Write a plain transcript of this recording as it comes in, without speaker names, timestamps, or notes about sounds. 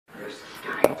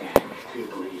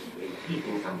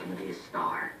something to be a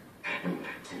star. And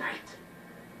tonight.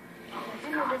 Why can't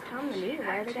they just tell them to leave?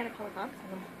 Why are they gotta call the cops on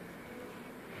them?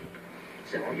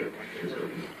 So you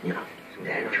know,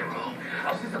 that girl.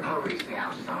 This is the police.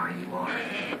 How sorry you are.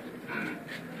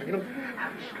 Get him.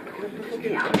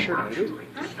 Get a shirt on, dude. Walk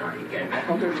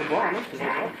out there with a bra, no?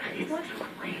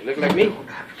 Look like me.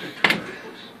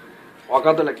 Walk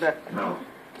out there like that. No.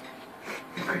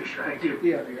 I'm pretty sure I do.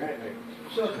 Yeah, you're right.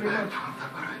 So,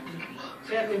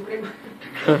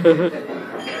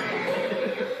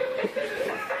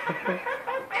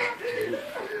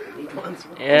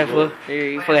 yeah, fool.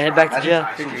 You fucking head back to jail.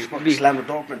 He slammed the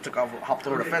door and took off, hopped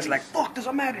over the fence like, fuck, there's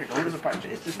a man here. Don't lose the part.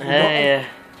 It's just Yeah.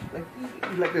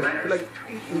 like this. Like,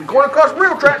 going across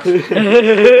real tracks.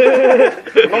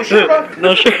 No shirt on.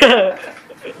 No shirt.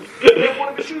 You have one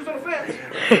of his shoes on the fence.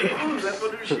 That's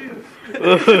one of his shoes.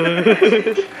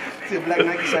 See a black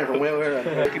Nike sign from way over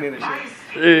here. Looking in the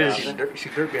shit. She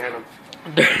dirt behind him.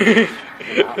 There's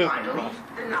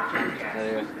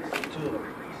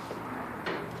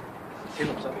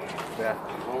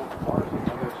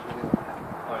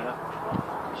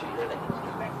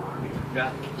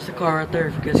the car right there,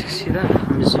 if you guys can see that.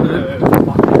 I'm just zooming in.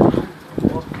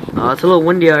 It's a little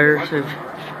windy out here. So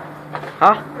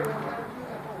huh?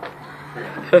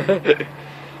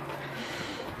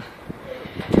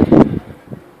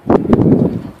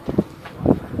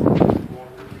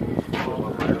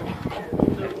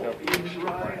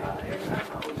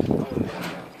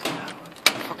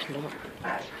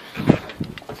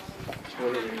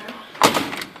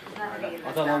 I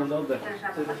thought I was out there.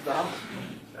 So this is the house.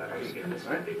 Is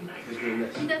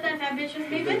that ambitious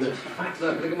baby?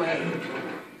 Look at my head.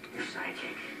 Your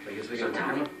sidekick. I guess So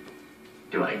tell me,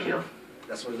 do I kill?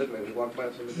 that's what it looked like. We walked by,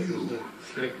 so it looked like it was the I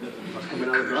was coming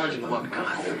out of the garage and walked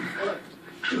by.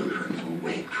 Children will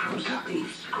wake from sleep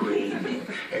screaming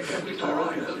at the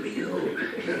thought of you.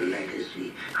 The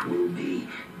legacy will be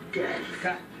death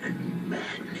and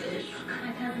madness.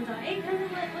 My cousin's like, hey cousin,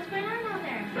 what's going on out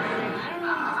there? I don't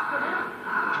know, just put out.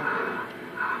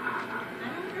 I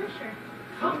don't know for sure.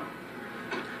 Well,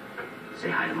 say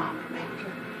hi to mom for me.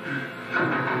 I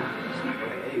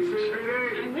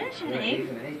wish an egg.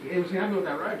 Hey, see, I'm with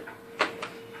that right.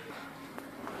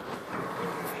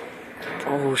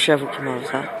 Oh, Chef will come out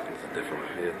of that. It's different.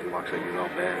 Yeah, they walk like you know,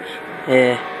 bench.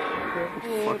 Yeah.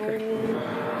 Fuck that.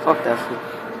 Fuck that fool.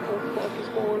 What the fuck is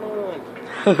going on?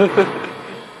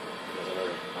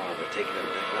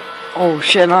 Oh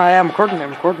shit, no, I'm recording it,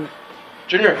 I'm recording it.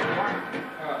 Junior,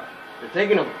 you're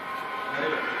taking him.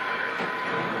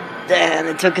 Damn,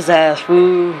 they took his ass,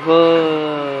 fool.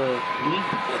 Whoa.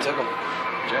 They took him.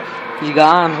 Jeff. He's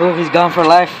gone, fool. He's gone for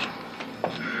life.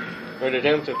 Where did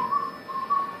they take him to?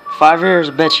 5 years,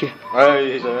 I bet you. Oh,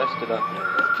 he's arrested.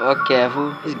 Fuck yeah,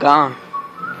 fool. He's gone.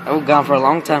 I was gone for a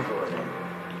long time.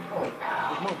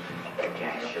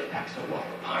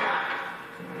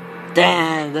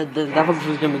 Damn, that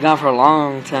fucker's gonna be gone for a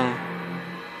long time.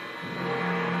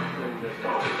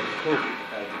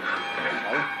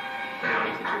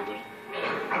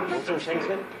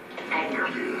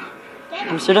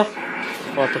 Let me see that.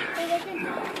 What?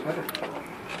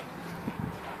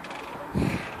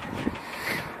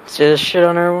 See this shit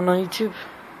on everyone on YouTube?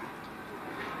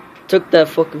 Took that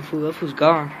fucking fool. That fool's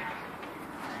gone.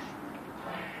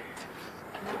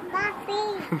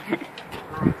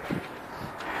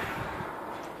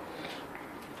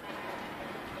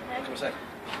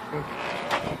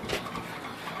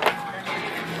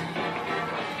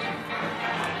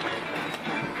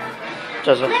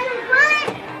 Just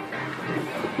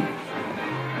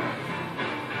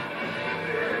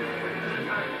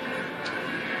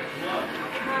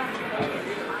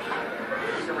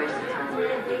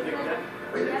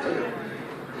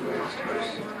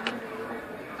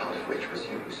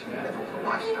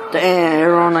damn,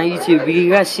 everyone on YouTube,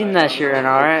 you guys seen that shit right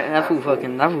now, right? That fool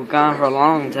gone for a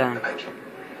long time.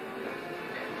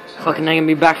 Fucking not gonna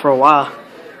be back for a while.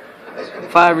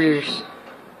 5 years.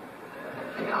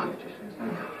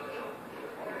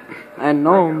 I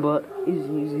know him, but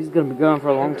he's gonna be gone for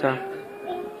a long time.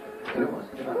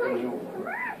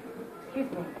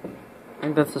 I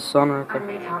think that's the son right there.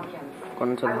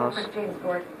 Going into the house.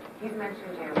 He's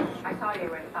mentioned you. I saw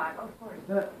you and thought, of course.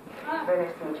 Very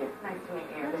nice to meet you. Nice to meet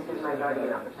you. This is my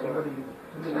guardian officer.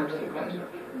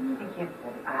 Thank you.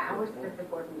 How was the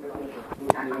support in the meeting?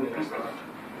 On the precinct.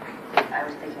 I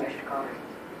was thinking I should call her.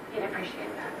 You'd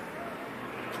appreciate that.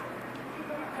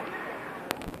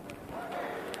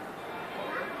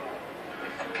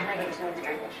 Can I get you something to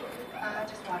drink?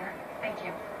 Just water. Thank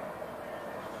you.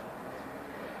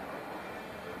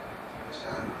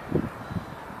 Son,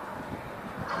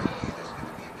 I hear there's going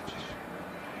to be a petition.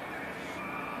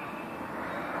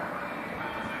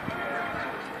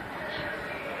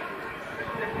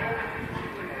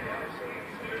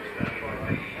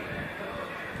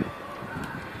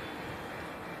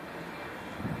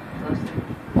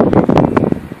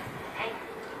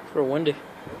 super windy.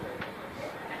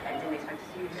 I didn't expect to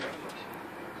see you here.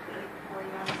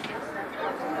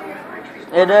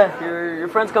 Hey, Dad, your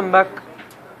friend's coming back.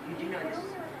 You do know this is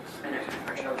benefit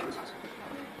for children's hospital.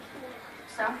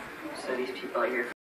 So these people are here